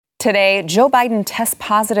Today, Joe Biden tests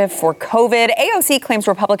positive for COVID. AOC claims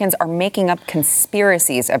Republicans are making up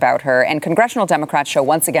conspiracies about her. And congressional Democrats show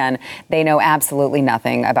once again they know absolutely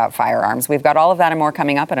nothing about firearms. We've got all of that and more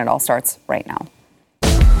coming up, and it all starts right now.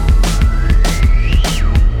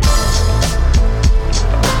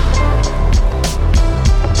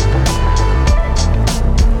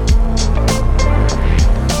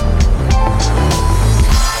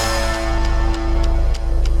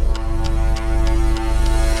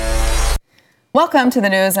 Welcome to the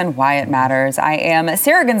news and why it matters. I am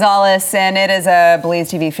Sarah Gonzalez, and it is a Blaze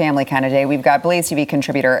TV family kind of day. We've got Blaze TV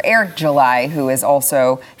contributor Eric July, who is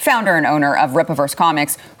also founder and owner of Rip-A-Verse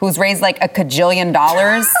Comics, who's raised like $1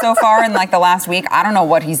 kajillion so far in like the last week. I don't know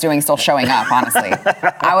what he's doing still showing up, honestly.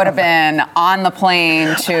 I would have been on the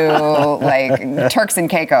plane to like Turks and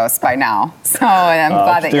Caicos by now. So I'm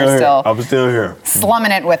glad that you're still here.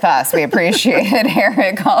 Slumming it with us. We appreciate it.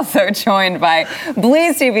 Eric also joined by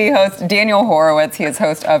Blaze TV host Daniel Horowitz. He is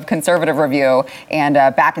host of Conservative Review and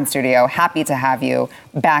back in studio. Happy to have you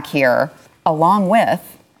back here, along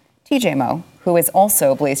with TJ Moe, who is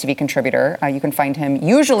also Blaze TV contributor. You can find him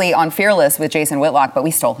usually on Fearless with Jason Whitlock, but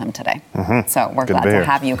we stole him today. So we're glad to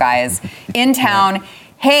have you guys in town.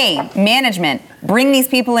 Hey, management, bring these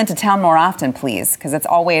people into town more often, please, because it's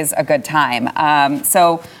always a good time.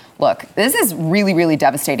 Look, this is really, really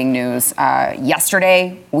devastating news.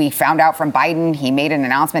 Yesterday, we found out from Biden, he made an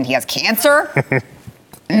announcement he has cancer.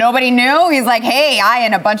 Nobody knew. He's like, hey, I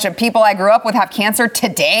and a bunch of people I grew up with have cancer.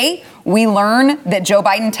 Today, we learn that Joe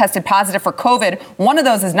Biden tested positive for COVID. One of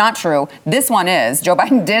those is not true. This one is. Joe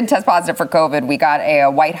Biden did test positive for COVID. We got a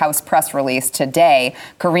White House press release today.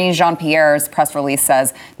 Karine Jean-Pierre's press release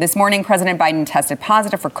says, this morning, President Biden tested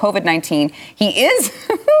positive for COVID-19. He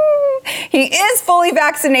is fully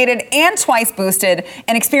vaccinated and twice boosted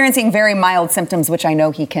and experiencing very mild symptoms, which I know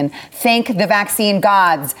he can thank the vaccine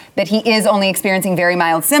gods that he is only experiencing very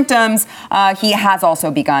mild symptoms. He has also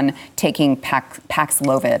begun taking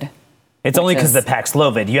Paxlovid. It's only because of the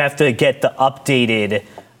Paxlovid. You have to get the updated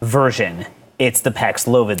version. It's the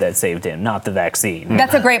Paxlovid that saved him, not the vaccine.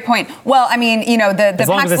 That's a great point. Well, I mean, you know, the as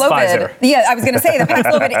long as it's Pfizer. Yeah, I was going to say the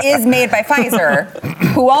Paxlovid is made by Pfizer,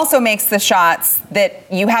 who also makes the shots that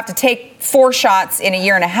you have to take 4 shots in a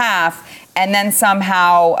year and a half and then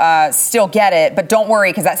somehow still get it. But don't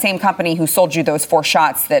worry, because that same company who sold you those 4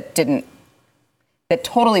 shots that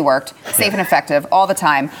totally worked, safe and effective all the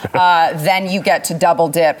time. Then you get to double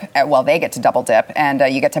dip. They get to double dip, and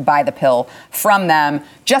you get to buy the pill from them.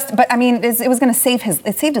 But I mean, it was going to saved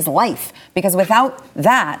his life, because without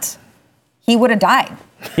that, he would have died.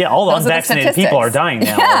 Yeah, all the unvaccinated people are dying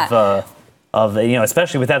now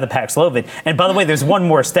especially without the Paxlovid. And by the way, there's one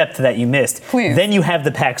more step to that you missed. Please. Then you have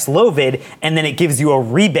the Paxlovid, and then it gives you a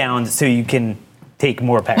rebound so you can take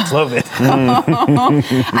more Paxlovid.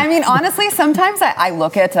 I mean, honestly, sometimes I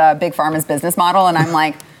look at Big Pharma's business model and I'm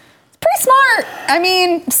like, it's pretty smart. I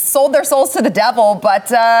mean, sold their souls to the devil,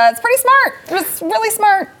 but it's pretty smart. It's really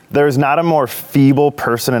smart. There's not a more feeble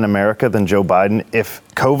person in America than Joe Biden. If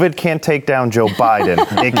COVID can't take down Joe Biden,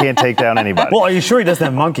 it can't take down anybody. Well, are you sure he doesn't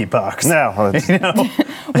have monkeypox? No.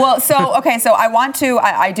 Well, so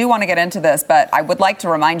I do want to get into this, but I would like to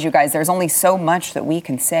remind you guys there's only so much that we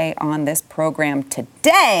can say on this program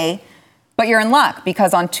today. But you're in luck,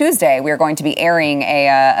 because on Tuesday, we are going to be airing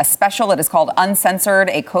a special that is called Uncensored,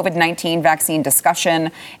 a COVID-19 vaccine discussion.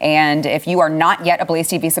 And if you are not yet a Blaze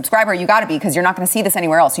TV subscriber, you got to be, because you're not going to see this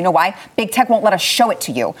anywhere else. You know why? Big Tech won't let us show it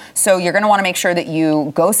to you. So you're going to want to make sure that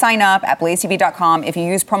you go sign up at blazetv.com. If you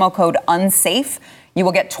use promo code UNSAFE, you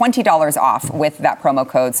will get $20 off with that promo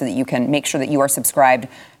code, so that you can make sure that you are subscribed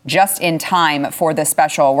just in time for this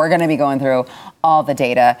special. We're going to be going through all the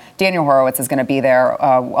data. Daniel Horowitz is going to be there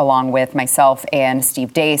along with myself and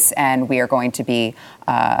Steve Deace, and we are going to be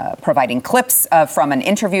providing clips from an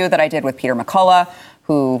interview that I did with Peter McCullough,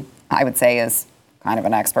 who I would say is kind of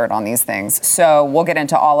an expert on these things. So we'll get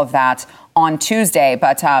into all of that on Tuesday.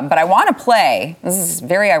 But I want to play, this is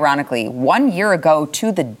very ironically, 1 year ago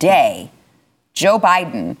to the day, Joe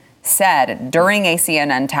Biden said during a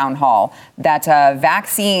CNN town hall that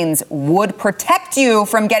vaccines would protect you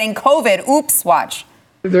from getting COVID. Oops, watch.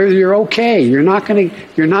 You're okay. You're not going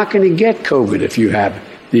to get COVID if you have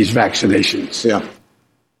these vaccinations. Yeah.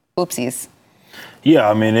 Oopsies. Yeah,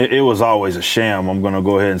 I mean, it was always a sham. I'm going to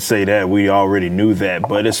go ahead and say that. We already knew that.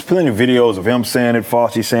 But there's plenty of videos of him saying it,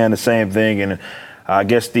 Fauci saying the same thing. And I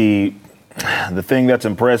guess the The thing that's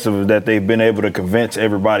impressive is that they've been able to convince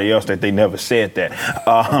everybody else that they never said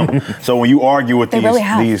that. So when you argue with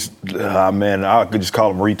man, I could just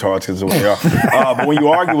call them retards because of what they are. But when you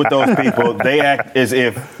argue with those people, they act as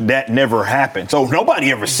if that never happened. So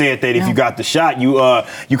nobody ever said that if you got the shot,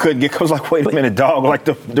 you couldn't get. I was like, wait a minute, dog. Like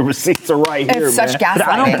the receipts are right here, it's such man.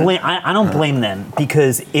 gaslighting. I don't blame them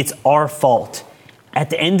because it's our fault. At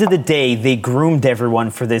the end of the day, they groomed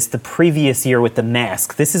everyone for this the previous year with the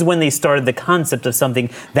mask. This is when they started the concept of something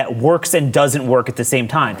that works and doesn't work at the same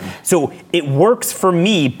time. So it works for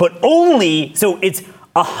me, but only, so it's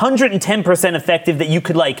 110% effective that you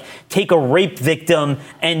could like take a rape victim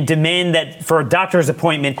and demand that for a doctor's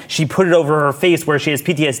appointment, she put it over her face where she has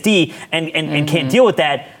PTSD and can't deal with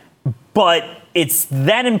that. But it's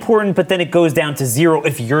that important, but then it goes down to zero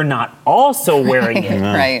if you're not also wearing it.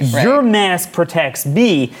 Right. Your mask protects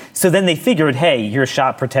me, so then they figured, hey, your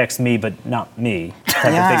shot protects me, but not me,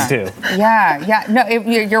 type of thing too. Yeah. No,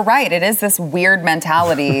 you're right. It is this weird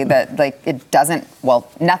mentality that like it doesn't. Well,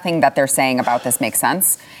 nothing that they're saying about this makes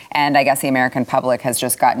sense, and I guess the American public has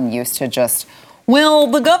just gotten used to just, well,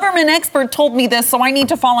 the government expert told me this, so I need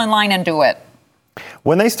to fall in line and do it.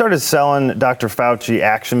 When they started selling Dr. Fauci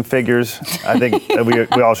action figures, I think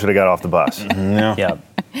we all should have got off the bus. Yeah.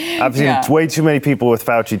 I've seen way too many people with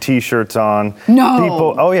Fauci T-shirts on.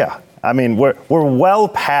 No. Oh yeah. I mean, we're well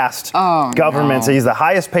past government. So he's the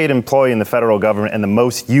highest paid employee in the federal government and the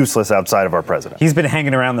most useless outside of our president. He's been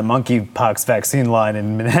hanging around the monkeypox vaccine line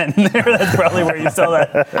in Manhattan there. That's probably where you saw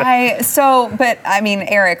that. But I mean,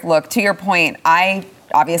 Eric, look, to your point, I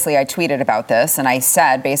tweeted about this and I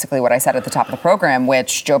said basically what I said at the top of the program,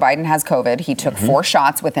 which Joe Biden has COVID. He took 4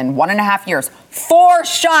 shots within 1.5 years. 4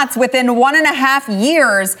 shots within 1.5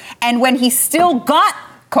 years. And when he still got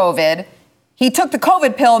COVID, he took the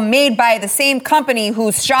COVID pill made by the same company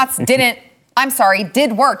whose shots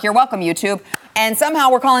did work. You're welcome, YouTube. And somehow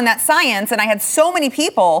we're calling that science. And I had so many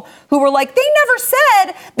people who were like, they never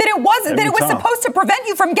said that it was supposed to prevent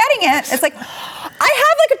you from getting it. It's like, I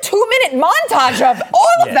have like a 2-minute montage of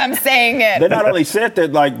all of them saying it. They not only said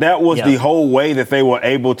that, like that was the whole way that they were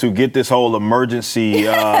able to get this whole emergency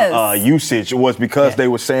usage was because they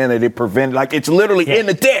were saying that it prevented, like it's literally in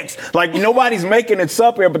the text. Like nobody's making it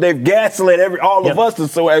up here, but they've gaslit all of us. And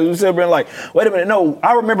so as we said, been like, wait a minute, no,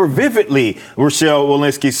 I remember vividly Rochelle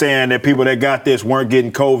Walensky saying that people that got this weren't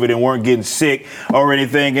getting COVID and weren't getting sick or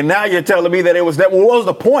anything. And now you're telling me that it was that. What was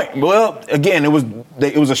the point? Well, again, it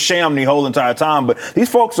was a sham the whole entire time. But these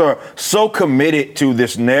folks are so committed to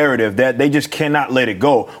this narrative that they just cannot let it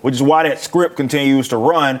go, which is why that script continues to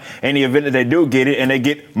run in the event that they do get it and they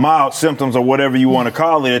get mild symptoms or whatever you want to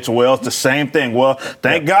call it. It's the same thing. Well,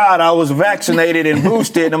 thank God I was vaccinated and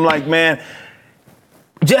boosted. And I'm like, man,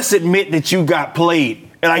 just admit that you got played.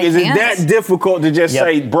 And like, is it that difficult to just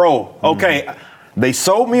say, bro, okay, they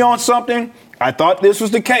sold me on something. I thought this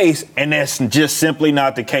was the case, and that's just simply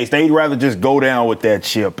not the case. They'd rather just go down with that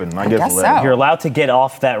ship, and I guess so. You're allowed to get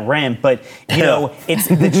off that ramp, but you know, it's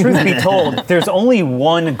the truth be told. There's only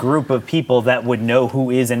one group of people that would know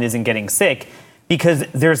who is and isn't getting sick, because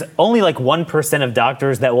there's only like 1% of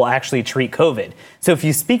doctors that will actually treat COVID. So if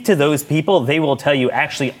you speak to those people, they will tell you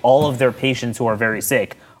actually all of their patients who are very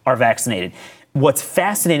sick are vaccinated. What's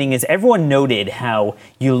fascinating is everyone noted how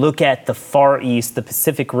you look at the Far East, the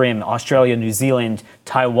Pacific Rim, Australia, New Zealand,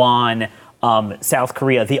 Taiwan, South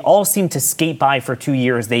Korea. They all seem to skate by for 2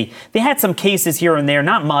 years. They had some cases here and there,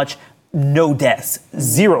 not much, no deaths,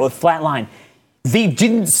 zero, flat line. They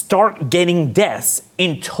didn't start getting deaths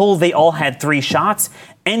until they all had 3 shots.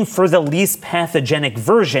 And for the least pathogenic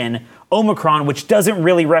version, Omicron, which doesn't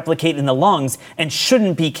really replicate in the lungs and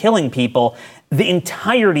shouldn't be killing people, the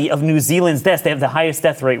entirety of New Zealand's deaths, they have the highest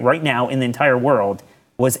death rate right now in the entire world,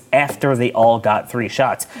 was after they all got 3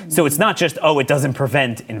 shots. So it's not just, it doesn't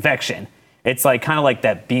prevent infection. It's like kind of like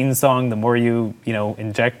that Bean song, the more you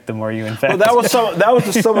inject, the more you infect. Well, that was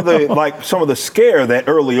just some of the scare that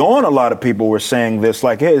early on a lot of people were saying this,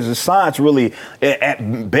 like, hey, is the science really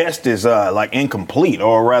at best is like incomplete,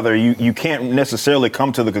 or rather you can't necessarily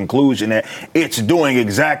come to the conclusion that it's doing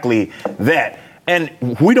exactly that. And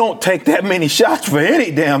we don't take that many shots for any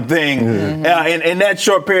damn thing in that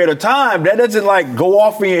short period of time. That doesn't like go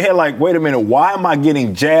off in your head like, wait a minute, why am I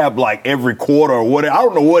getting jabbed like every quarter or what? I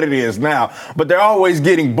don't know what it is now, but they're always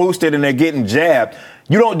getting boosted and they're getting jabbed.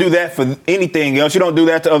 You don't do that for anything else. You don't do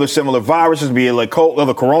that to other similar viruses, be it like cold,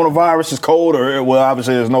 other coronaviruses, cold, or well,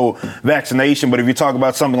 obviously there's no vaccination. But if you talk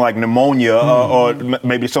about something like pneumonia or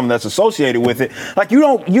maybe something that's associated with it, like you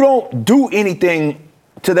don't do anything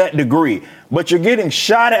to that degree. but you're getting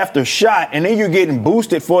shot after shot, and then you're getting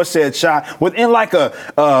boosted for said shot within like a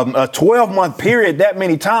 12-month period that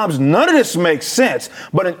many times. None of this makes sense.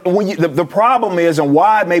 But when the problem is, and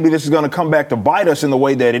why maybe this is going to come back to bite us in the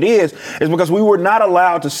way that it is because we were not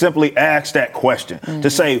allowed to simply ask that question, to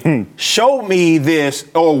say, show me this,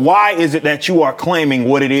 or why is it that you are claiming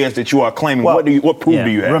what it is that you are claiming? Well, what proof do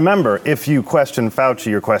you have? Remember, if you question Fauci,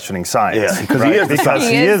 you're questioning science. Yeah, because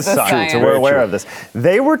he is science. So we're aware of this.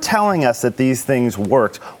 They were telling us that these things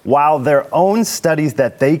worked, while their own studies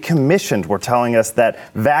that they commissioned were telling us that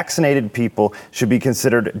vaccinated people should be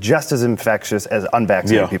considered just as infectious as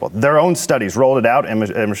unvaccinated people. Their own studies rolled it out, and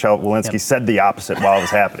Michelle Walensky said the opposite while it was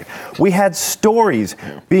happening. We had stories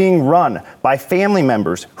being run by family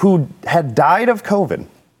members who had died of COVID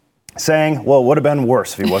saying, well, it would have been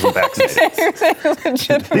worse if he wasn't vaccinated.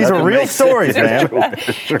 These are real stories, man.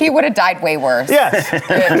 He would have died way worse. Yes.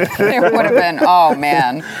 It would have been, oh,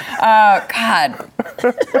 man. God.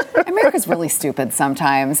 America's really stupid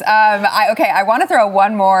sometimes. I want to throw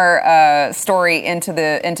one more story into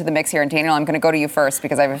the mix here. And Daniel, I'm going to go to you first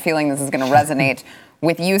because I have a feeling this is going to resonate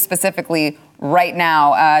with you specifically right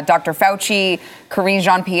now. Dr. Fauci, Karine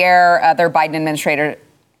Jean-Pierre, their Biden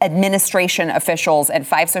administration officials and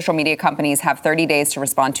 5 social media companies have 30 days to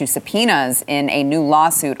respond to subpoenas in a new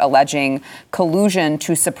lawsuit alleging collusion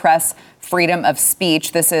to suppress freedom of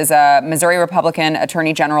speech. This is Missouri Republican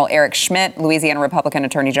Attorney General Eric Schmidt, Louisiana Republican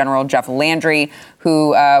Attorney General Jeff Landry,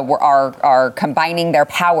 who are combining their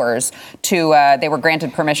powers to, they were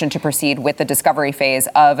granted permission to proceed with the discovery phase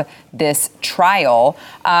of this trial.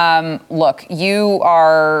 Look, you've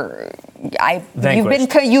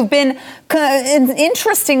been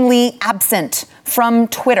interestingly absent from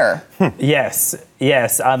Twitter. Yes.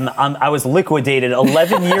 I was liquidated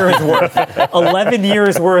 11 years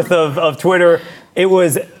worth of Twitter. It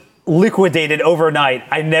was liquidated overnight.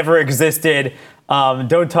 I never existed.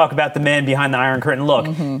 Don't talk about the man behind the Iron Curtain. Look,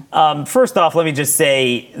 first off, let me just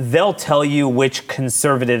say they'll tell you which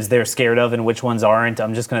conservatives they're scared of and which ones aren't.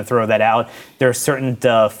 I'm just going to throw that out. There are certain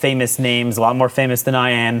famous names, a lot more famous than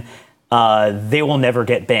I am. They will never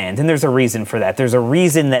get banned. And there's a reason for that. There's a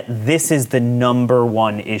reason that this is the number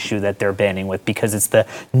one issue that they're banning with, because it's the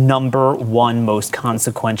number one most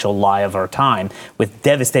consequential lie of our time with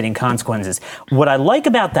devastating consequences. What I like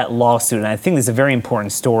about that lawsuit, and I think this is a very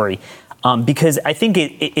important story, because I think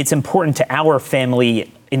it's important to our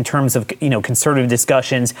family in terms of, conservative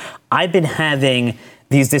discussions. I've been having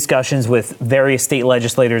these discussions with various state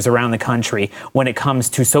legislators around the country when it comes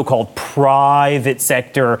to so-called private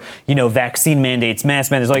sector, vaccine mandates,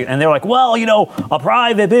 mask mandates, and they're like, well, a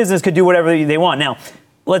private business could do whatever they want. Now,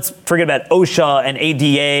 let's forget about OSHA and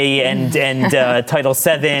ADA and Title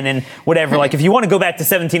VII and whatever. Like, if you want to go back to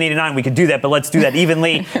 1789, we could do that, but let's do that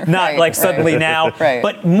evenly, not suddenly now. Right.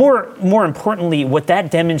 But more importantly, what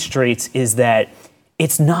that demonstrates is that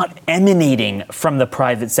it's not emanating from the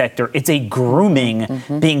private sector. It's a grooming,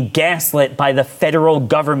 being gaslit by the federal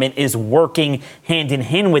government is working hand in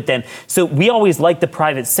hand with them. So we always like the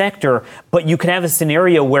private sector, but you can have a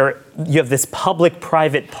scenario where you have this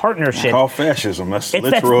public-private partnership. It's called fascism. That is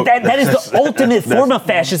the ultimate form of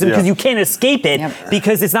fascism, because you can't escape it,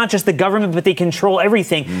 because it's not just the government, but they control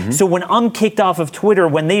everything. So when I'm kicked off of Twitter,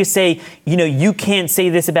 when they say, you can't say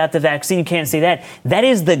this about the vaccine, you can't say that, that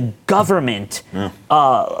is the government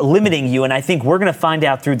limiting you. And I think we're going to find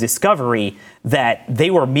out through discovery that they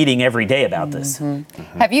were meeting every day about this.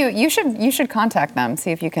 Have you should contact them,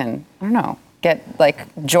 see if you can, I don't know,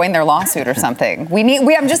 join their lawsuit or something.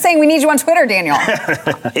 I'm just saying we need you on Twitter, Daniel.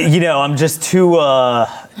 I'm just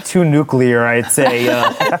too nuclear, I'd say.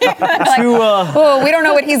 We don't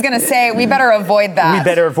know what he's going to say. We better avoid that.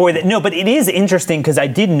 No, but it is interesting because I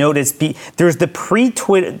did notice there's the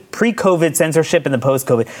pre-COVID censorship and the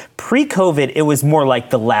post-COVID. Pre-COVID, it was more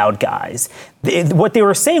like the loud guys. What they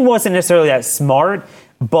were saying wasn't necessarily that smart,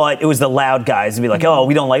 but it was the loud guys to be like, oh,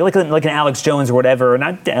 we don't like an Alex Jones or whatever. And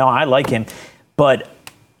I like him. But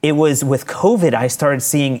it was with COVID, I started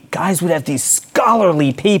seeing guys would have these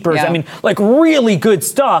scholarly papers. Yeah. I mean, really good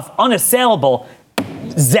stuff, unassailable,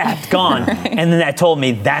 zapped, gone. And then that told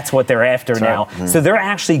me that's what they're after now. Right. So they're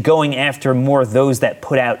actually going after more of those that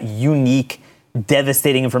put out unique,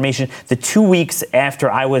 devastating information. The 2 weeks after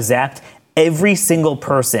I was zapped, every single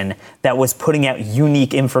person that was putting out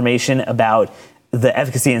unique information about the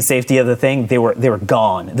efficacy and safety of the thing, they were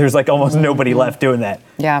gone. There's almost nobody left doing that.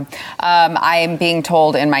 Yeah. I am being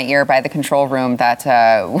told in my ear by the control room that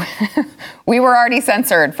we were already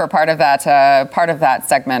censored for part of that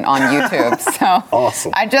segment on YouTube. So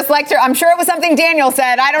awesome. I'd just like to, I'm sure it was something Daniel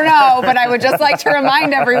said. I don't know, but I would just like to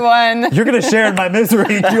remind everyone. You're going to share in my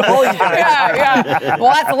misery. All you guys. Yeah.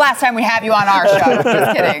 Well, that's the last time we have you on our show.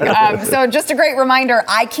 Just kidding. So just a great reminder,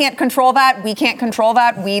 I can't control that. We can't control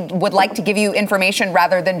that. We would like to give you information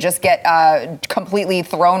rather than just get completely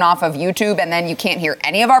thrown off of YouTube and then you can't hear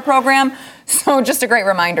any of our program. So just a great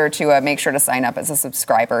reminder to make sure to sign up as a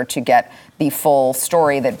subscriber to get the full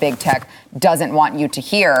story that big tech doesn't want you to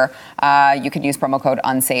hear. You can use promo code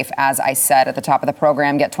UNSAFE, as I said at the top of the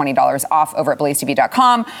program. Get $20 off over at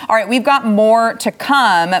blazetv.com. All right, we've got more to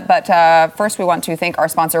come, but first we want to thank our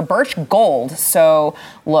sponsor, Birch Gold. So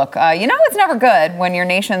look, it's never good when your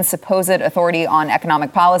nation's supposed authority on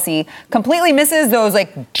economic policy completely misses those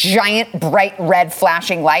like giant, bright red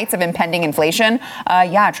flashing lights of impending inflation.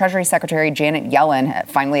 Treasury Secretary Janet Yellen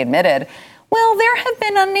finally admitted, well, there have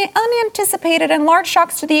been unanticipated and large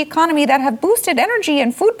shocks to the economy that have boosted energy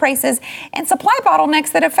and food prices and supply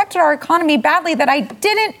bottlenecks that affected our economy badly that I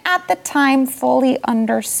didn't at the time fully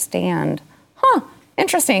understand.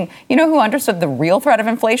 Interesting. You know who understood the real threat of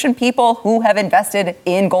inflation? People who have invested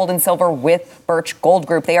in gold and silver with Birch Gold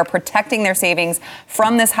Group. They are protecting their savings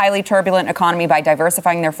from this highly turbulent economy by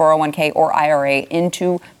diversifying their 401k or IRA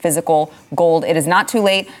into physical gold. It is not too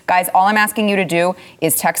late. Guys, all I'm asking you to do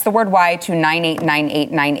is text the word Y to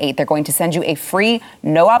 989898. They're going to send you a free,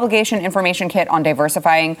 no obligation information kit on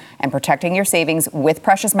diversifying and protecting your savings with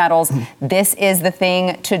precious metals. This is the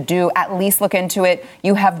thing to do. At least look into it.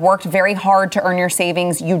 You have worked very hard to earn your savings.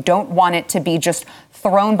 You don't want it to be just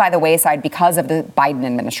thrown by the wayside because of the Biden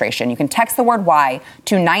administration. You can text the word Y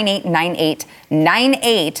to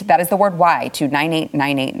 989898. That is the word Y to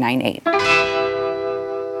 989898.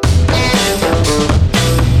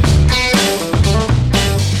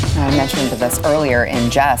 I mentioned this earlier in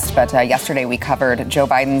jest, but yesterday we covered Joe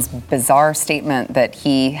Biden's bizarre statement that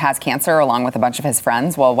he has cancer along with a bunch of his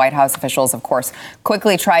friends. Well, White House officials, of course,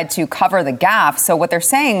 quickly tried to cover the gaffe. So what they're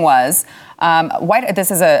saying was, this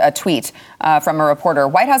is a tweet from a reporter.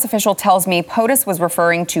 White House official tells me POTUS was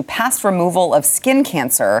referring to past removal of skin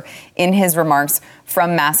cancer in his remarks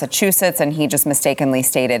from Massachusetts, and he just mistakenly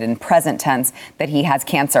stated in present tense that he has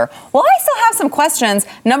cancer. Well, I still have some questions.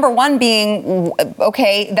 Number one being,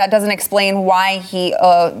 okay, that doesn't explain why he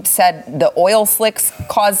said the oil slicks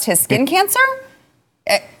caused his skin cancer?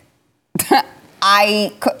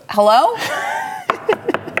 Hello?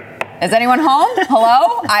 Is anyone home?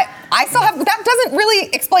 Hello? I still have, that doesn't really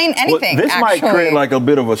explain anything. Well, this might create like a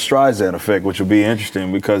bit of a Streisand effect, which would be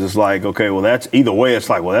interesting because it's like, okay, well, that's either way. It's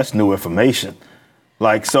like, well, that's new information.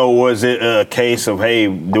 Like, so was it a case of, hey,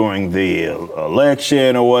 during the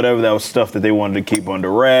election or whatever, that was stuff that they wanted to keep under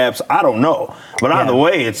wraps? I don't know. But either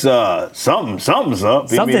way, it's something's up.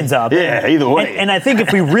 Something's up. Yeah, either way. And I think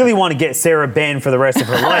if we really want to get Sarah banned for the rest of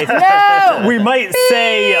her life, we might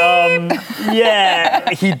say,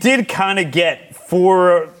 he did kind of get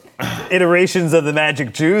 4 iterations of the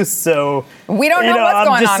magic juice. So we don't know what's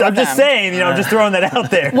going on with I'm just saying, I'm just throwing that out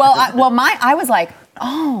there. Well, I was like,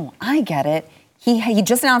 oh, I get it. He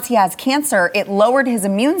just announced he has cancer. It lowered his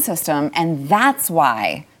immune system, and that's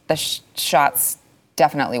why the shots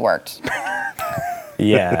definitely worked.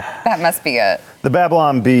 Yeah. That must be it. The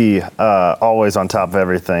Babylon Bee, always on top of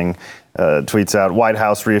everything, tweets out, White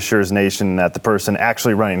House reassures nation that the person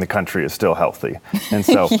actually running the country is still healthy. And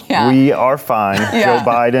so we are fine. Joe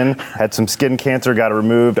Biden had some skin cancer, got it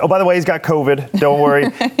removed. Oh, by the way, he's got COVID. Don't worry.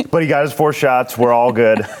 But he got his 4 shots. We're all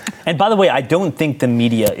good. And by the way, I don't think the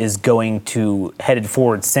media is going to, headed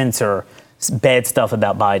forward, censor bad stuff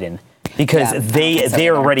about Biden. Because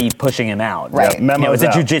they're already pushing him out. Right. Yeah, it's a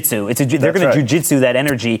jujitsu. They're going to jujitsu that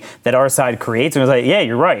energy that our side creates. And it's like, yeah,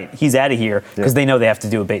 you're right. He's out of here because they know they have to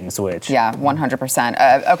do a bait and switch. Yeah,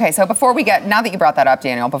 100%. Okay, so now that you brought that up,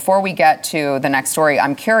 Daniel, before we get to the next story,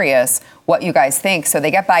 I'm curious what you guys think. So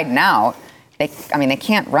they get Biden out. They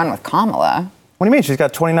can't run with Kamala. What do you mean? She's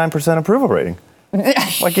got 29% approval rating.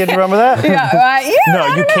 Why can't you remember that? No,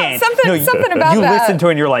 you can't. Something about you that. You listen to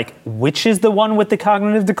her and you're like, which is the one with the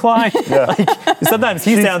cognitive decline? Sometimes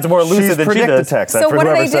he sounds more lucid than she does. Text. So what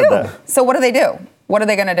do they do? So what do they do? What are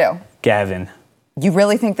they going to do? Gavin. You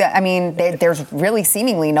really think that, there's really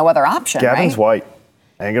seemingly no other option, Gavin's white.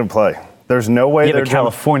 Ain't going to play. There's no way but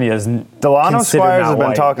California is Delano Squires has been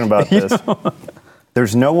white. talking about this.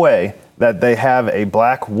 There's no way that they have a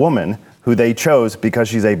black woman who they chose because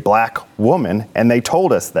she's a black woman, and they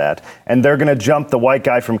told us that, and they're going to jump the white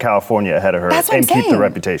guy from California ahead of her and keep the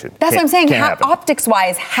reputation. That's what I'm saying.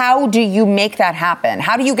 Optics-wise, how do you make that happen?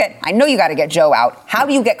 How do you get, I know you got to get Joe out. How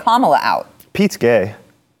do you get Kamala out? Pete's gay.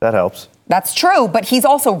 That helps. That's true, but he's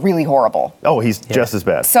also really horrible. Oh, he's just as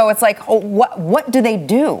bad. So it's like, what do they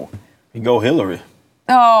do? You go Hillary.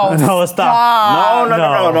 Oh, no, stop.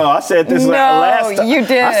 No. I said this last time. You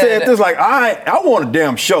did. I said this like, I want a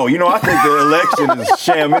damn show. You know, I think the election is a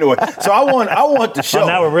sham anyway. So I want the show. Well,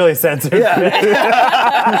 now we're really censored. Yeah.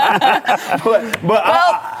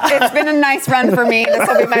 It's been a nice run for me. This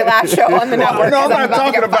will be my last show on the network. No, I'm not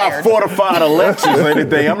talking about fortified elections or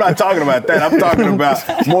anything. I'm not talking about that. I'm talking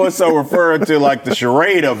about more so referring to like the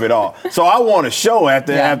charade of it all. So I want a show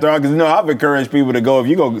after all, because I've encouraged people to go. If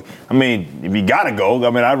you go, if you gotta go,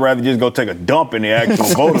 I'd rather just go take a dump in the actual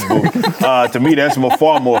voting booth. To me, that's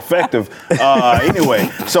far more effective. Anyway,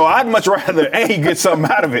 so I'd much rather get something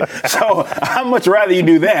out of it. So I'd much rather you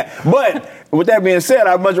do that. But with that being said,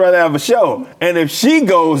 I'd much rather have a show. And if she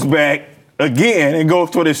goes back again and goes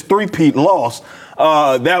for this three-peat loss,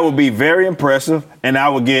 that would be very impressive, and I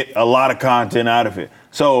would get a lot of content out of it.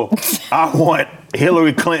 So I want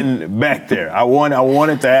Hillary Clinton back there. I want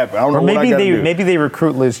it to happen. I don't know what I gotta do. Maybe they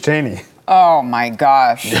recruit Liz Cheney. Oh, my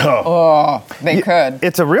gosh. Oh, they could.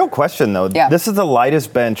 It's a real question, though. Yeah. This is the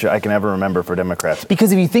lightest bench I can ever remember for Democrats.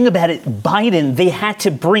 Because if you think about it, Biden, they had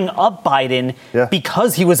to bring up Biden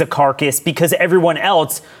because he was a carcass, because everyone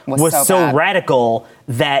else was so radical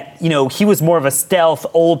that, he was more of a stealth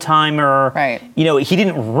old-timer. Right. He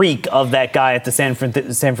didn't reek of that guy at the San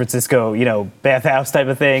Francisco, bathhouse type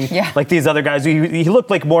of thing. Yeah. Like these other guys. He looked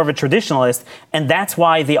like more of a traditionalist, and that's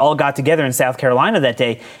why they all got together in South Carolina that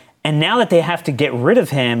day. And now that they have to get rid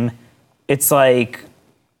of him, it's like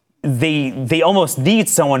they almost need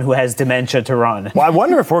someone who has dementia to run. Well, I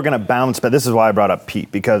wonder if we're going to bounce, but this is why I brought up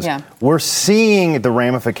Pete, because we're seeing the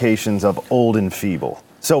ramifications of old and feeble.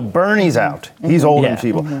 So Bernie's out. He's old and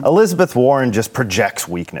feeble. Elizabeth Warren just projects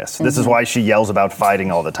weakness. This is why she yells about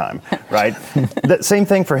fighting all the time, right? The same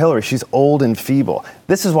thing for Hillary. She's old and feeble.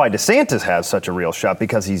 This is why DeSantis has such a real shot,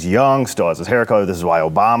 because he's young, still has his hair color. This is why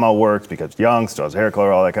Obama works, because young, still has hair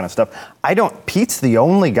color, all that kind of stuff. Pete's the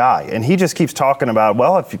only guy, and he just keeps talking about,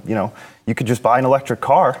 well, if you could just buy an electric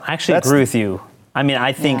car. I actually agree with you.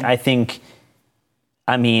 I think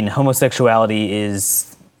homosexuality is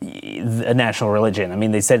a national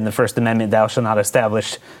religion. They said in the First Amendment, "Thou shalt not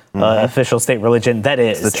establish official state religion." That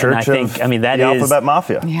is the church the alphabet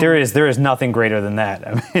mafia. Yeah. There is nothing greater than that.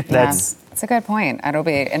 That's a good point. It'll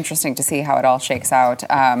be interesting to see how it all shakes out.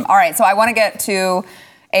 All right, so I want to get to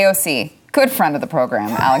AOC. Good friend of the program,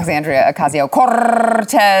 Alexandria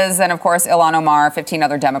Ocasio-Cortez, and of course Ilhan Omar, 15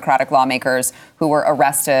 other Democratic lawmakers who were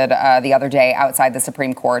arrested the other day outside the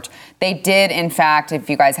Supreme Court. They did, in fact, if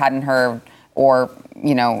you guys hadn't heard or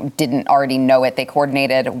didn't already know it, they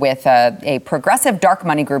coordinated with a progressive dark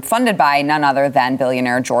money group funded by none other than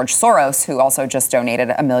billionaire George Soros, who also just donated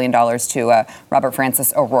 $1 million to Robert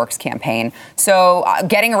Francis O'Rourke's campaign. So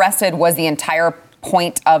getting arrested was the entire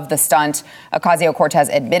point of the stunt. Ocasio-Cortez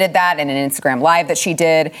admitted that in an Instagram Live that she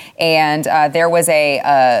did. And there was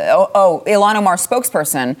Ilhan Omar's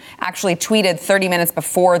spokesperson actually tweeted 30 minutes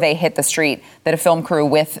before they hit the street that a film crew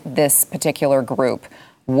with this particular group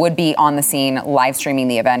would be on the scene live streaming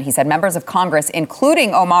the event. He said members of Congress,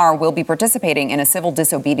 including Omar, will be participating in a civil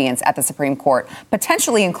disobedience at the Supreme Court,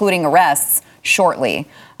 potentially including arrests shortly.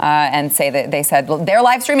 And they said they're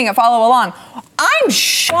live streaming it, follow along. I'm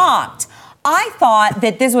shocked. I thought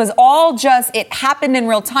that this was all it happened in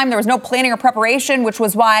real time. There was no planning or preparation, which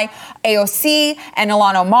was why AOC and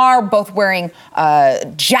Ilhan Omar both wearing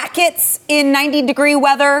jackets in 90-degree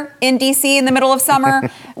weather in D.C. in the middle of summer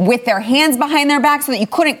with their hands behind their back so that you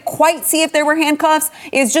couldn't quite see if they were handcuffs.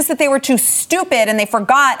 It's just that they were too stupid and they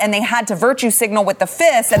forgot and they had to virtue signal with the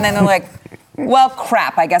fist. And then they're like, well,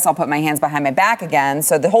 crap, I guess I'll put my hands behind my back again.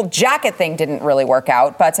 So the whole jacket thing didn't really work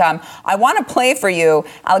out. But I want to play for you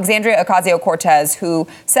Alexandria Ocasio-Cortez, who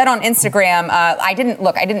said on Instagram, I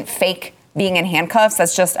didn't fake being in handcuffs.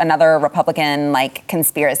 That's just another Republican,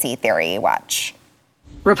 conspiracy theory. Watch.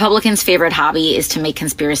 Republicans' favorite hobby is to make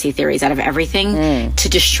conspiracy theories out of everything to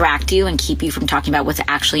distract you and keep you from talking about what's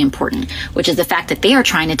actually important, which is the fact that they are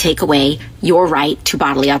trying to take away your right to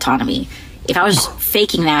bodily autonomy. If I was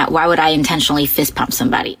faking that, why would I intentionally fist pump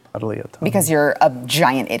somebody? Because you're a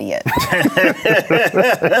giant idiot.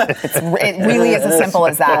 It really is as simple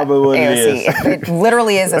as that, AOC. It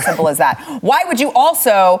literally is as simple as that. Why would you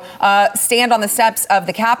also stand on the steps of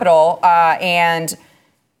the Capitol and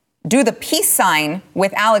do the peace sign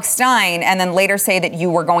with Alex Stein and then later say that you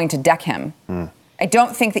were going to deck him? I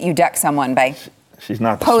don't think that you deck someone by She's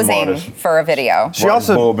not the posing smartest. for a video. She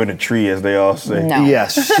also bulb in a tree, as they all say. No.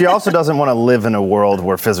 Yes, she also doesn't want to live in a world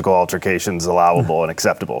where physical altercation is allowable and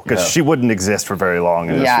acceptable, because she wouldn't exist for very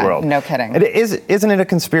long in this world. No kidding. Isn't it a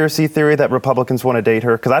conspiracy theory that Republicans want to date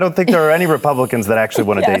her? Because I don't think there are any Republicans that actually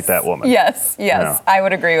want to date that woman. Yes, I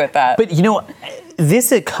would agree with that. But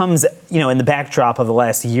it comes, in the backdrop of the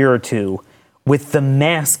last year or two with the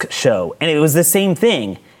mask show, and it was the same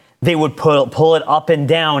thing. They would pull it up and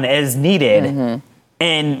down as needed. Mm-hmm.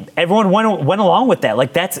 And everyone went along with that.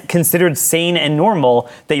 Like, that's considered sane and normal,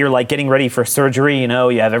 that you're like getting ready for surgery.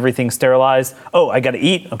 You have everything sterilized. Oh, I got to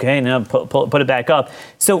eat. Okay, now put it back up.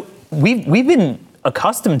 So we've been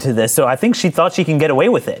accustomed to this. So I think she thought she can get away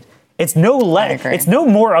with it. It's no less. It's no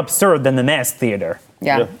more absurd than the mask theater.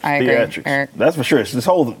 Yeah, I agree. Theatrics. Eric. That's for sure. This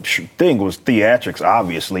whole thing was theatrics,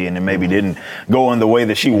 obviously, and it maybe didn't go in the way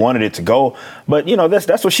that she wanted it to go. But,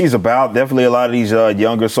 that's what she's about. Definitely a lot of these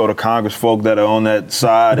younger sort of Congress folk that are on that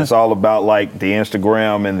side. It's all about, like, the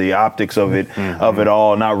Instagram and the optics of it,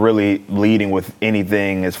 all, not really leading with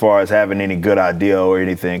anything as far as having any good idea or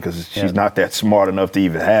anything, because she's not that smart enough to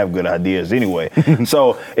even have good ideas anyway.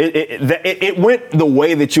 So it went the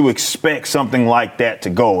way that you expect something like that to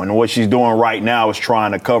go. And what she's doing right now is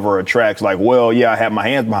trying to cover her tracks, like, I had my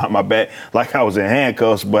hands behind my back like I was in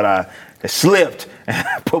handcuffs, but I slipped and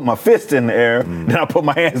I put my fist in the air, then I put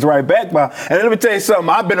my hands right back behind. And let me tell you something,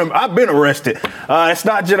 I've been arrested. It's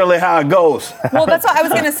not generally how it goes. Well, that's what I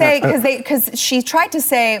was going to say, because she tried to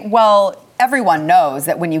say, well, everyone knows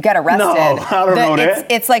that when you get arrested, I don't know that.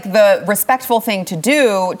 It's like the respectful thing to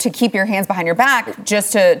do to keep your hands behind your back,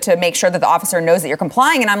 just to make sure that the officer knows that you're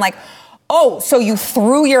complying. And I'm like, oh, so you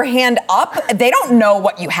threw your hand up? They don't know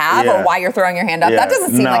what you have or why you're throwing your hand up. That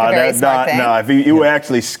doesn't seem like a very smart thing. No, if you were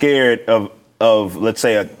actually scared of, let's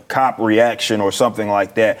say, a cop reaction or something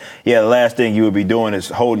like that, the last thing you would be doing is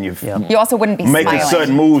holding your You also wouldn't be making smiling.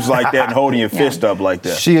 sudden moves like that and holding your fist up like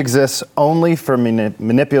that. She exists only for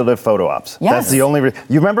manipulative photo ops. Yes. That's the only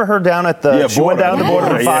you remember her down at the she went down the border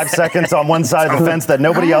for 5 seconds on one side of the fence that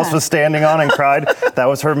nobody else was standing on and cried? That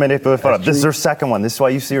was her manipulative photo op. This is her second one. This is why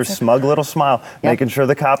you see her smug little smile, making sure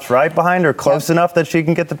the cop's right behind her, close enough that she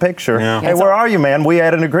can get the picture. Yeah. Hey, where are you, man? We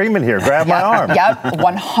had an agreement here. Grab my arm. Yep,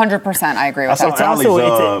 100%. I agree with that. I saw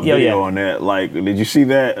Allie's video on that. Like, did you see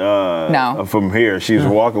that? No. From here, she was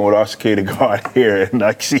walking with our security guard here, and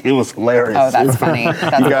it was hilarious. Oh, that's funny.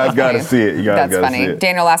 You guys got to see it. That's funny.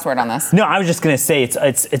 Daniel, last word on this. No, I was just going to say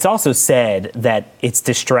it's also sad that it's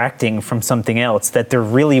distracting from something else, that there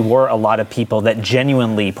really were a lot of people that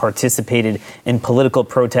genuinely participated in political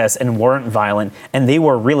protests and weren't violent, and they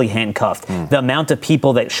were really handcuffed. The amount of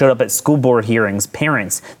people that showed up at school board hearings,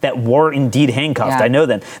 parents that were indeed handcuffed, I know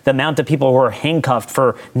them. The amount of people who were handcuffed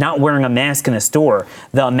for not wearing a mask in a store,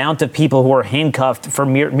 the amount of people who are handcuffed for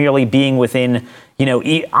merely being within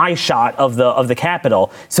eye shot of the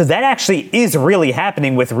Capitol. So that actually is really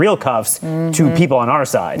happening with real cuffs to people on our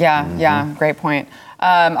side. Yeah, great point.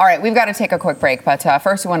 All right, we've got to take a quick break, but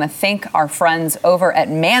first we want to thank our friends over at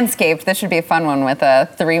Manscaped. This should be a fun one with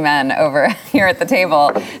 3 men over here at the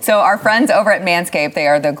table. So our friends over at Manscaped, they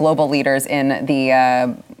are the global leaders in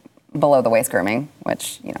the below the waist grooming,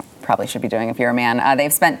 which, probably should be doing if you're a man.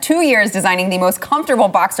 They've spent 2 years designing the most comfortable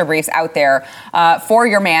boxer briefs out there for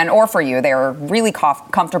your man or for you. They're really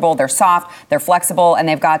comfortable, they're soft, they're flexible, and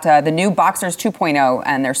they've got the new Boxers 2.0,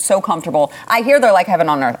 and they're so comfortable. I hear they're like heaven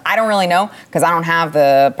on earth. I don't really know, because I don't have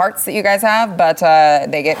the parts that you guys have, but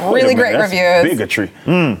they get really great reviews. Bigotry.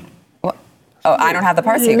 Oh, I don't have the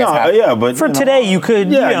parts that you guys have. Yeah, but for today, you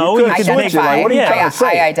could, you could identify. What are you trying to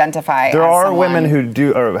say? I identify. There are someone. women who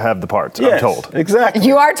do or have the parts. Yes, I'm told. Exactly.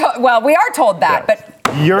 You are told. Well, we are told that, but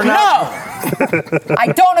you're not. No,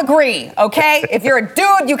 I don't agree. Okay, if you're a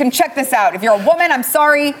dude, you can check this out. If you're a woman, I'm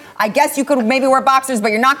sorry. I guess you could maybe wear boxers,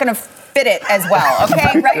 but you're not going to fit it as well,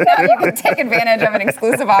 okay? Right now, you can take advantage of an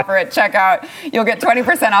exclusive offer at checkout. You'll get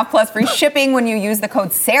 20% off plus free shipping when you use the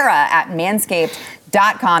code SARAH at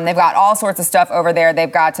Manscaped.com. They've got all sorts of stuff over there.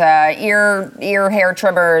 They've got ear hair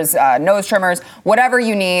trimmers, nose trimmers, whatever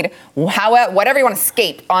you need, whatever you want to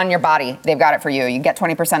scape on your body, they've got it for you. You get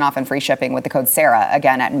 20% off and free shipping with the code SARAH,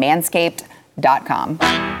 again, at Manscaped.com.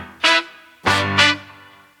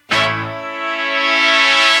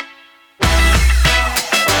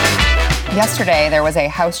 Yesterday, there was a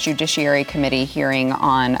House Judiciary Committee hearing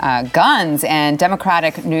on guns, and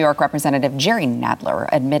Democratic New York Representative Jerry Nadler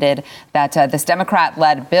admitted that this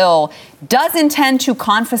Democrat-led bill does intend to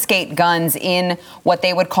confiscate guns in what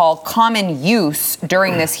they would call common use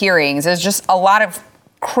during this hearings. There's just a lot of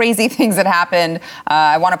crazy things that happened.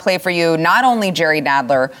 I want to play for you not only Jerry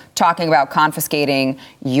Nadler talking about confiscating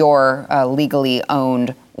your legally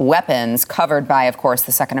owned weapons covered by, of course,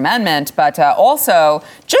 the Second Amendment, but also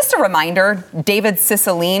just a reminder, David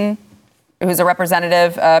Cicilline, who's a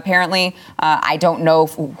representative, apparently. I don't know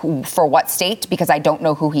for what state, because I don't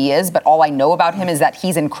know who he is, but all I know about him is that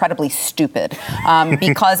he's incredibly stupid.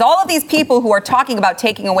 Because all of these people who are talking about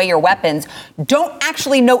taking away your weapons don't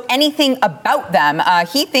actually know anything about them.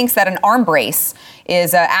 He thinks that an arm brace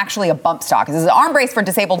is actually a bump stock. This is an arm brace for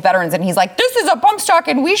disabled veterans, and he's like, this is a bump stock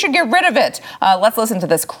and we should get rid of it. Let's listen to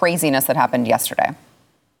this craziness that happened yesterday.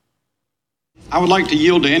 I would like to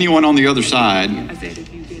yield to anyone on the other side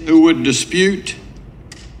who would dispute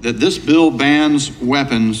that this bill bans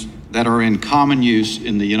weapons that are in common use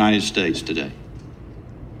in the United States today.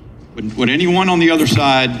 Would anyone on the other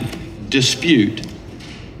side dispute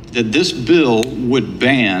that this bill would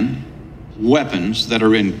ban weapons that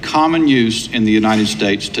are in common use in the United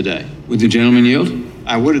States today? Would the gentleman yield?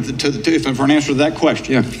 I would, for an answer to that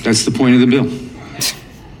question. Yeah, that's the point of the bill.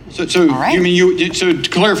 So right. So to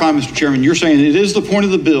clarify, Mr. Chairman, you're saying it is the point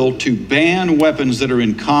of the bill to ban weapons that are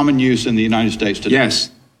in common use in the United States today?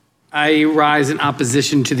 Yes. I rise in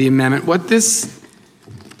opposition to the amendment. What this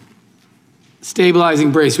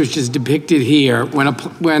stabilizing brace, which is depicted here,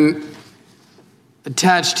 when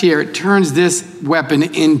attached here, it turns this weapon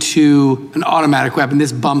into an automatic weapon.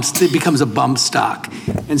 It becomes a bump stock.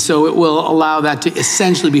 And so it will allow that to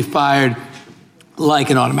essentially be fired like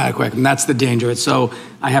an automatic weapon. That's the danger. So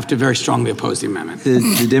I have to very strongly oppose the amendment.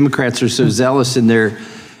 The Democrats are so zealous in their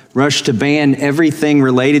rush to ban everything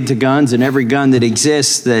related to guns and every gun that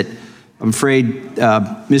exists that I'm afraid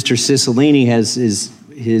Mr. Cicilline has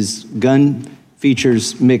his gun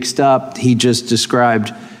features mixed up. He just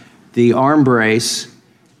described the arm brace,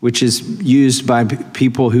 which is used by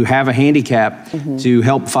people who have a handicap to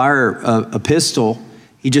help fire a pistol.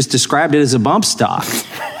 He just described it as a bump stock.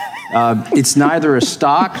 It's neither a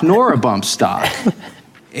stock nor a bump stock.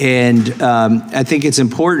 And I think it's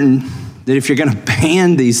important that if you're going to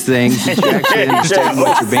ban these things, that you actually understand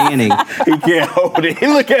what you're banning. He can't hold it.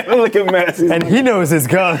 Look at Massey. And he knows his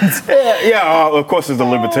guns. Yeah, of course, as a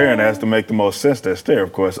libertarian, that has to make the most sense. That's there,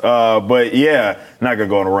 of course. But yeah, not going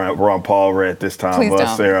to go on a Ron Paul rant this time. Please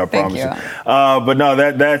don't. Sarah, I promise you. But no,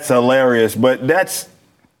 that's hilarious. But that's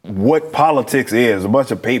what politics is. A bunch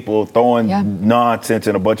of people throwing nonsense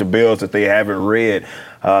in a bunch of bills that they haven't read,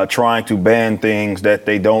 trying to ban things that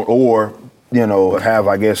they don't, or have,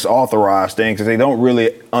 I guess, authorized things that they don't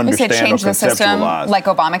really understand or conceptualize. Change the system, like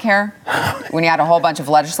Obamacare, when you had a whole bunch of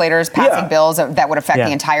legislators passing bills that would affect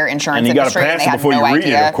the entire insurance industry, and you got to pass it before you read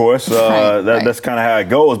it, of course. That's kind of how it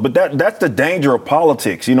goes. But that's the danger of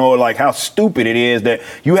politics, like how stupid it is that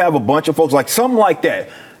you have a bunch of folks, like something like that,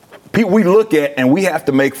 we look at and we have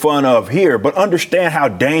to make fun of here, but understand how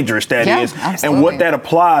dangerous that is and what that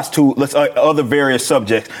applies to other various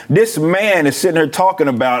subjects. This man is sitting here talking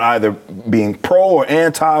about either being pro or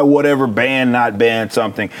anti whatever, ban, not ban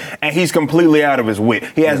something, and he's completely out of his wit.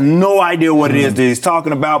 He has no idea what it is that he's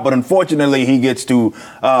talking about, but unfortunately he gets to,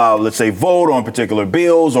 let's say, vote on particular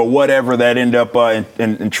bills or whatever that end up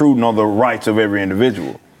intruding on the rights of every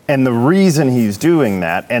individual. And the reason he's doing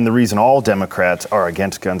that, and the reason all Democrats are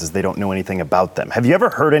against guns, is they don't know anything about them. Have you ever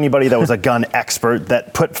heard anybody that was a gun expert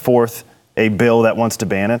that put forth a bill that wants to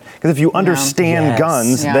ban it? Because if you understand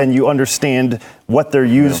guns, then you understand what they're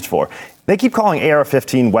used for. They keep calling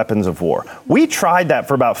AR-15 weapons of war. We tried that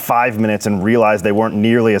for about 5 minutes and realized they weren't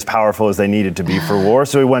nearly as powerful as they needed to be for war,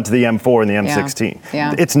 so we went to the M4 and the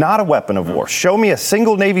M16. It's not a weapon of war. Show me a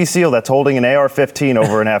single Navy SEAL that's holding an AR-15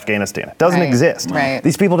 over in Afghanistan. It doesn't exist.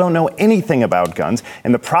 These people don't know anything about guns,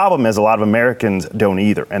 and the problem is a lot of Americans don't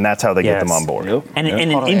either, and that's how they get them on board. And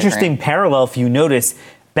an interesting parallel, if you notice,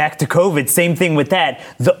 back to COVID, same thing with that.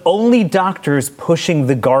 The only doctors pushing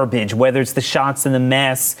the garbage, whether it's the shots and the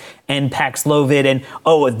masks and Paxlovid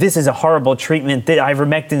and, this is a horrible treatment, the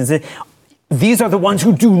ivermectin, these are the ones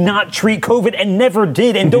who do not treat COVID and never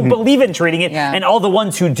did and don't believe in treating it. And all the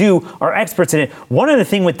ones who do are experts in it. One other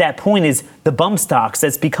thing with that point is the bump stocks.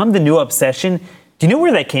 That's become the new obsession. Do you know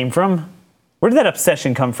where that came from? Where did that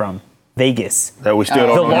obsession come from? Vegas. That we still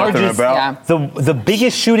don't know nothing about. The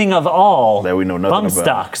biggest shooting of all. That we know nothing bump about.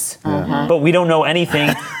 Stocks. But we don't know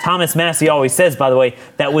anything. Thomas Massey always says, by the way,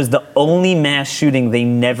 that was the only mass shooting they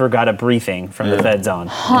never got a briefing from the feds on.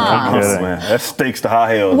 Man, that stakes to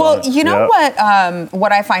high hell. Well, you know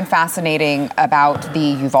what I find fascinating about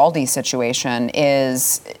the Uvalde situation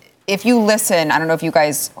is if you listen, I don't know if you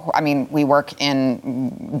guys, I mean, we work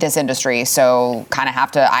in this industry, so kind of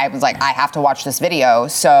I was like, I have to watch this video.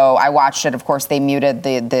 So I watched it. Of course, they muted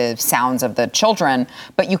the sounds of the children,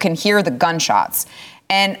 but you can hear the gunshots.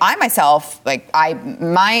 And I myself,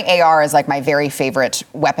 my AR is like my very favorite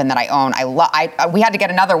weapon that I own. We had to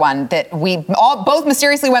get another one that we both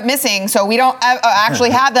mysteriously went missing, so we don't actually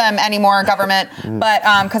have them anymore, government. But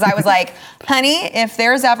because I was like, honey, if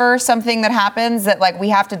there's ever something that happens that like we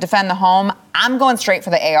have to defend the home, I'm going straight for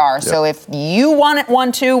the AR. Yep. So if you want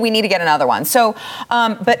one too, we need to get another one. So,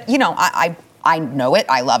 but you know, I know it,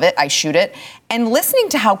 I love it, I shoot it, and listening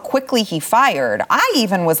to how quickly he fired, I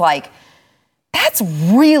even was like, that's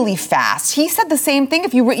really fast. He said the same thing.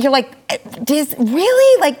 If you're like,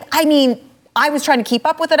 really? Like, I mean, I was trying to keep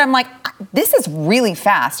up with it. I'm like, this is really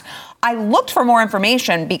fast. I looked for more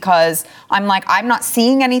information because I'm like, I'm not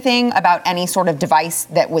seeing anything about any sort of device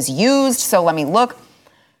that was used. So let me look.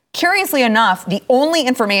 Curiously enough, the only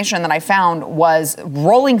information that I found was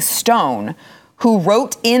Rolling Stone, who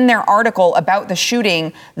wrote in their article about the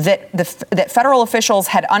shooting that federal officials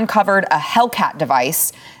had uncovered a Hellcat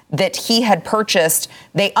device that he had purchased.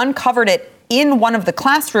 They uncovered it in one of the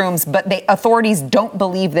classrooms, but authorities don't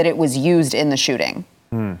believe that it was used in the shooting.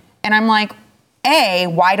 And I'm like, A,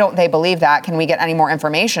 why don't they believe that? Can we get any more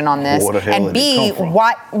information on this? Where the hell and did it B, come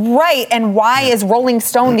from? why is Rolling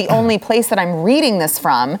Stone the only place that I'm reading this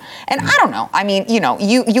from? And I don't know. I mean, you know,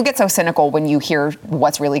 you get so cynical when you hear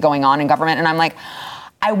what's really going on in government, and I'm like,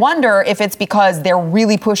 I wonder if it's because they're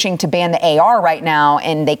really pushing to ban the AR right now,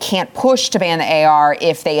 and they can't push to ban the AR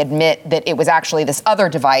if they admit that it was actually this other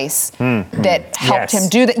device that helped him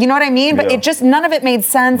do that. You know what I mean? But it just, none of it made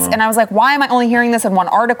sense. And I was like, why am I only hearing this in one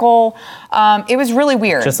article? It was really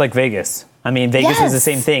weird. Just like Vegas. I mean, Vegas is the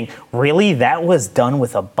same thing. Really? That was done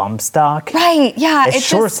with a bump stock? Right, yeah. It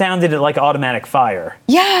sure sounded like automatic fire.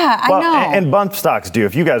 Yeah, I know. And bump stocks do.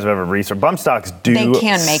 If you guys have ever researched, bump stocks do they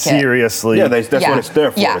can make seriously. Yeah, that's what it's there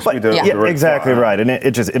for. Yeah, exactly right. And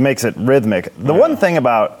it makes it rhythmic. The one thing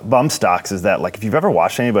about bump stocks is that, like, if you've ever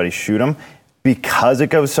watched anybody shoot them, because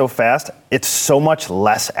it goes so fast, it's so much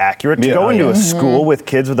less accurate. To go into a school with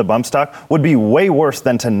kids with a bump stock would be way worse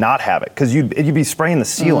than to not have it, because you'd be spraying the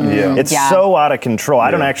ceiling. It's so out of control.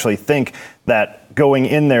 I don't actually think that going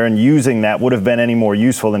in there and using that would have been any more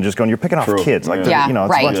useful than just going, you're picking off kids. Like, you know,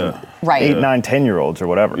 it's a bunch of 8, 9, 10-year-olds or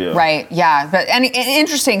whatever. Right, yeah. But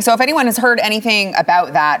interesting. So if anyone has heard anything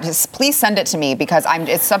about that, just please send it to me, because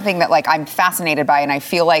it's something that like I'm fascinated by, and I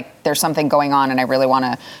feel like there's something going on, and I really want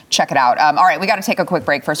to check it out. All right, we got to take a quick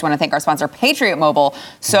break. First, I want to thank our sponsor, Patriot Mobile.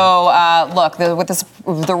 So look,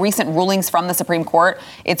 with the recent rulings from the Supreme Court,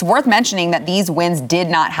 it's worth mentioning that these wins did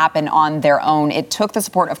not happen on their own. It took the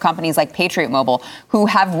support of companies like Patriot Mobile, who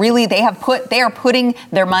they are putting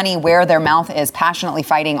their money where their mouth is, passionately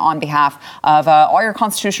fighting on behalf of all your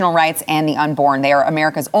constitutional rights and the unborn. They are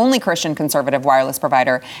America's only Christian conservative wireless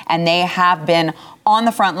provider, and they have been on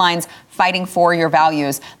the front lines fighting for your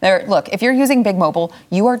values. Look, if you're using Big Mobile,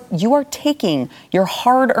 you are taking your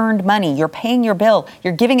hard-earned money, you're paying your bill,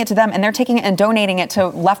 you're giving it to them, and they're taking it and donating it to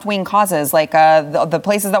left-wing causes like the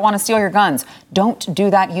places that want to steal your guns. Don't do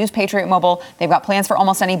that. Use Patriot Mobile. They've got plans for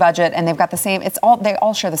almost any budget, and they've got the same. They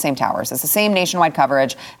all share the same towers. It's the same nationwide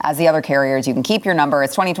coverage as the other carriers. You can keep your number.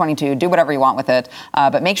 It's 2022. Do whatever you want with it,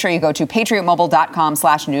 but make sure you go to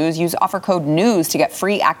patriotmobile.com/news. Use offer code NEWS to get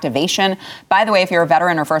free activation. By the way, if you're a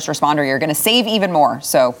veteran or first responder, you're going to save even more.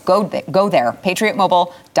 So go there,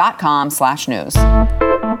 patriotmobile.com/news.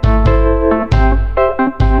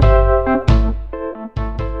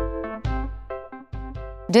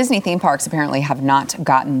 Disney theme parks apparently have not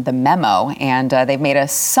gotten the memo, and they've made a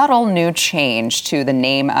subtle new change to the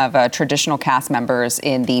name of traditional cast members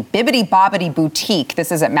in the Bibbidi Bobbidi Boutique. This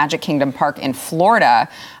is at Magic Kingdom Park in Florida.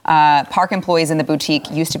 Park employees in the boutique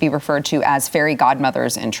used to be referred to as fairy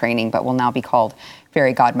godmothers in training, but will now be called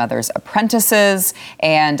fairy godmothers apprentices.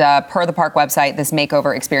 And per the park website, this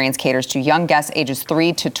makeover experience caters to young guests ages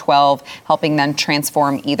 3 to 12, helping them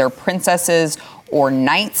transform either princesses or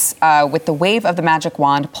knights with the wave of the magic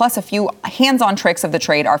wand, plus a few hands-on tricks of the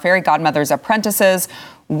trade. Our fairy godmothers apprentices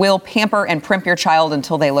will pamper and primp your child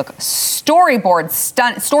until they look storybook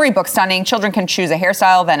stunning. Children can choose a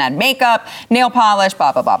hairstyle, then add makeup, nail polish,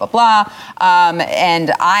 blah, blah, blah, blah, blah.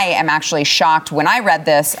 And I am actually shocked. When I read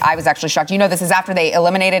this, I was actually shocked. You know, this is after they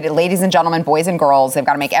eliminated, ladies and gentlemen, boys and girls. They've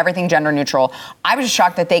got to make everything gender neutral. I was just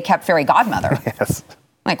shocked that they kept fairy godmother. Yes.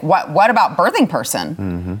 Like, what about birthing person?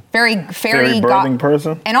 Mm-hmm. Fairy birthing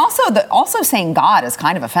person? And also saying God is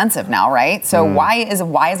kind of offensive now, right? So why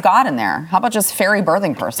is God in there? How about just fairy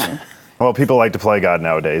birthing person? Well, people like to play God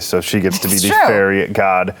nowadays, so she gets to be It's the true. fairy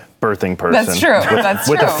God birthing person. That's true. That's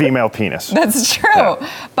with true. a female penis. That's true. Yeah.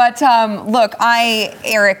 But look,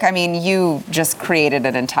 Eric, I mean, you just created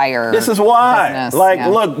an entire This is why. business. Like, Yeah.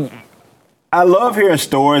 look, I love hearing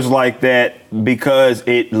stories like that because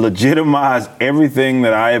it legitimizes everything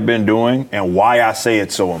that I have been doing and why I say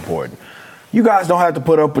it's so important. You guys don't have to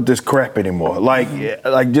put up with this crap anymore. Like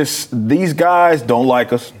just these guys don't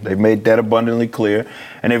like us. They've made that abundantly clear.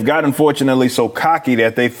 And they've got, unfortunately, so cocky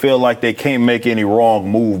that they feel like they can't make any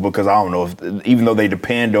wrong move because, I don't know, even though they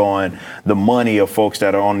depend on the money of folks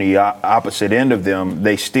that are on the opposite end of them,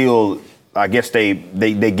 they still, I guess they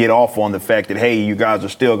get off on the fact that, hey, you guys are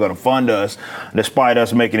still going to fund us, despite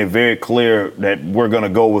us making it very clear that we're going to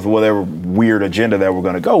go with whatever weird agenda that we're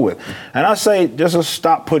going to go with. And I say, just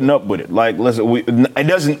stop putting up with it. Like, listen, it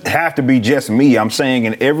doesn't have to be just me. I'm saying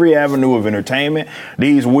in every avenue of entertainment,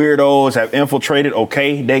 these weirdos have infiltrated.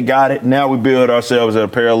 Okay, they got it. Now we build ourselves a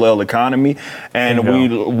parallel economy, and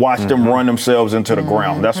we watch them run themselves into the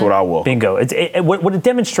ground. That's what I will. Bingo. What it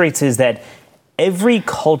demonstrates is that every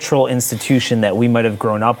cultural institution that we might have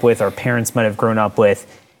grown up with, our parents might have grown up with,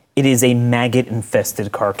 it is a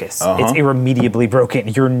maggot-infested carcass. It's irremediably broken.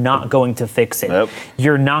 You're not going to fix it.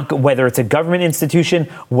 You're not, whether it's a government institution,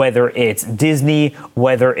 whether it's Disney,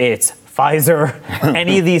 whether it's Pfizer,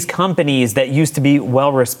 any of these companies that used to be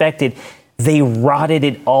well-respected, they rotted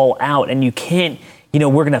it all out. And you can't,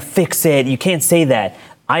 we're going to fix it. You can't say that.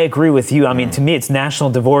 I agree with you. I mean, to me, it's national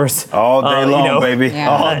divorce. All day long, baby. Yeah.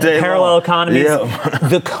 All day parallel long. economies. Yeah.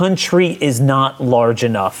 The country is not large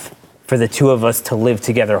enough for the two of us to live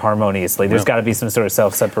together harmoniously. There's got to be some sort of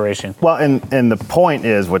self-separation. Well, and the point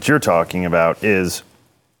is, what you're talking about is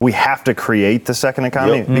we have to create the second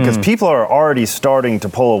economy because people are already starting to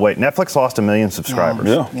pull away. Netflix lost 1 million subscribers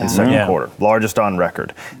in second quarter, largest on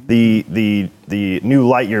record. The new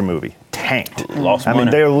Lightyear movie tanked. Lost money. I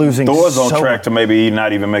mean, they're losing. Thor's on track to maybe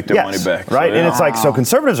not even make their money back. Right, and it's like, so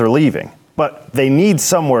conservatives are leaving, but they need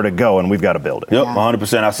somewhere to go, and we've got to build it. Yep,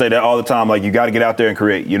 100%. I say that all the time. Like, you got to get out there and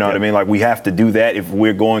create. You know what I mean? Like, we have to do that if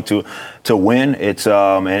we're going to win. It's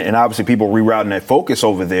and obviously people rerouting that focus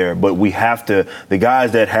over there, but we have to. The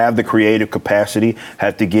guys that have the creative capacity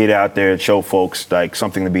have to get out there and show folks like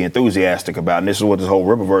something to be enthusiastic about. And this is what this whole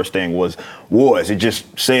Riververse thing was. It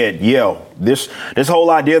just said, this whole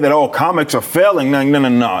idea that comics are failing.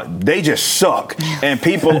 No. They just suck, and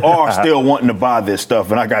people are still wanting to buy this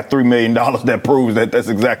stuff. And I got $3 million that proves that that's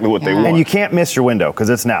exactly what they want. And you can't miss your window because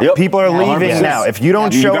it's now. People are leaving 100%. now. If you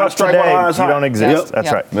don't show up today, you don't exist.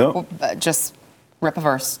 That's right. Well, just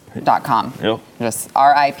ripaverse.com. Just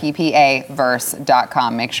RIPPA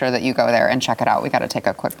verse.com. Make sure that you go there and check it out. We got to take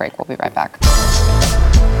a quick break. We'll be right back. We're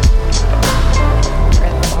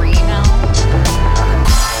at 3 now.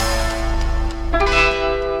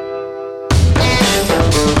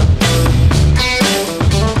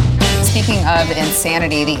 Speaking of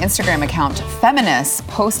insanity, the Instagram account Feminist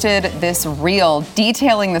posted this reel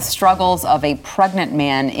detailing the struggles of a pregnant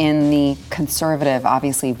man in the conservative,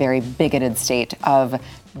 obviously very bigoted state of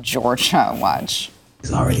Georgia. Watch.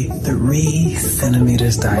 He's already 3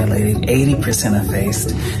 centimeters dilated, 80%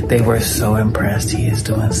 effaced. They were so impressed. He is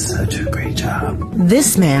doing such a great job.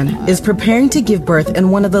 This man is preparing to give birth in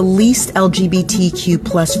one of the least LGBTQ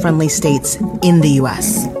plus friendly states in the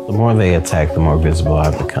U.S. The more they attack, the more visible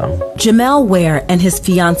I've become. Jamel Ware and his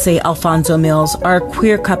fiancé Alfonso Mills are a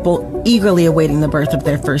queer couple eagerly awaiting the birth of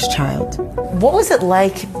their first child. What was it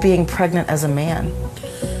like being pregnant as a man?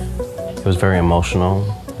 It was very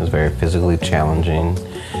emotional. It was very physically challenging.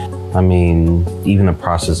 I mean, even the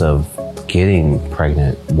process of getting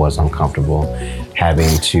pregnant was uncomfortable.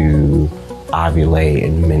 Having to ovulate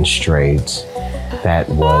and menstruate, that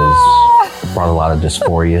brought a lot of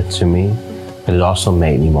dysphoria to me, but it also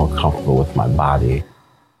made me more comfortable with my body.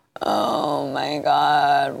 Oh my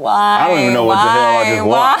God, why? I don't even know what the hell I just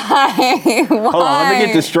watched. Why? Hold on, let me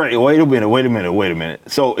get this straight. Wait a minute.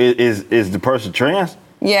 So is the person trans?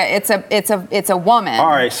 Yeah, it's a woman. All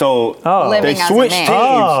right, so living they as a switched man.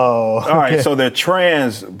 teams. All right, so they're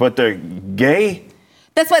trans, but they're gay?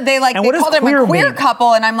 That's what they like. And They what does called them a queer queer mean?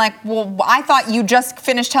 couple, and I'm like, well, I thought you just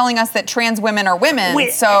finished telling us that trans women are women.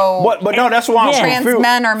 But no, that's why I'm trans confused.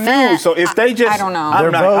 men are men. So if they just, I don't know.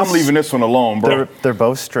 I'm leaving this one alone, bro. They're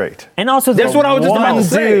both straight. And also, that's what I was just about to One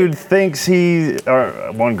say. dude thinks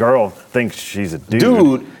one girl think she's a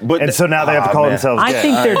dude. And so now they have to call themselves gay. I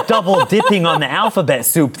think they're double dipping on the alphabet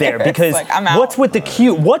soup there because like, I'm out. what's with the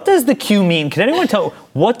Q? What does the Q mean? Can anyone tell?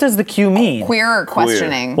 What does the Q mean? Queer or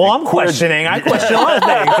questioning? Well, I'm questioning. I question a lot of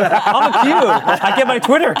things. I'm a Q. I get my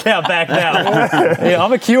Twitter account back now. Yeah,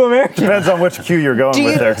 I'm a Q American. Depends on which Q you're going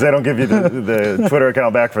with there, because they don't give you the Twitter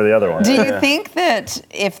account back for the other one. Do you think that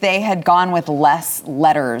if they had gone with less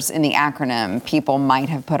letters in the acronym, people might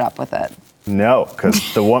have put up with it? No,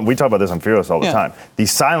 because the one we talk about this on Fearless all the time. The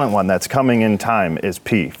silent one that's coming in time is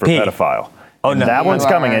P for pedophile. Oh no, that one's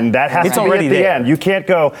coming, and that has to be at the end. You can't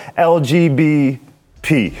go LGBT.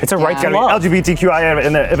 It's a right to love. LGBTQIA,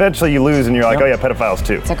 and then eventually you lose, and you're like, oh yeah, pedophiles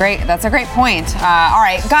too. That's a great point. All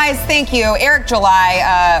right, guys, thank you, Eric July,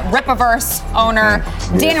 Ripaverse owner,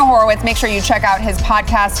 Daniel Horowitz. Make sure you check out his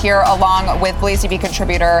podcast here, along with Blaze TV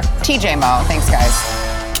contributor TJ Moe. Thanks, guys.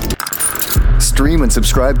 Stream and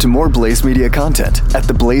subscribe to more Blaze Media content at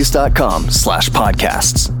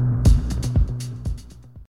theblaze.com/podcasts.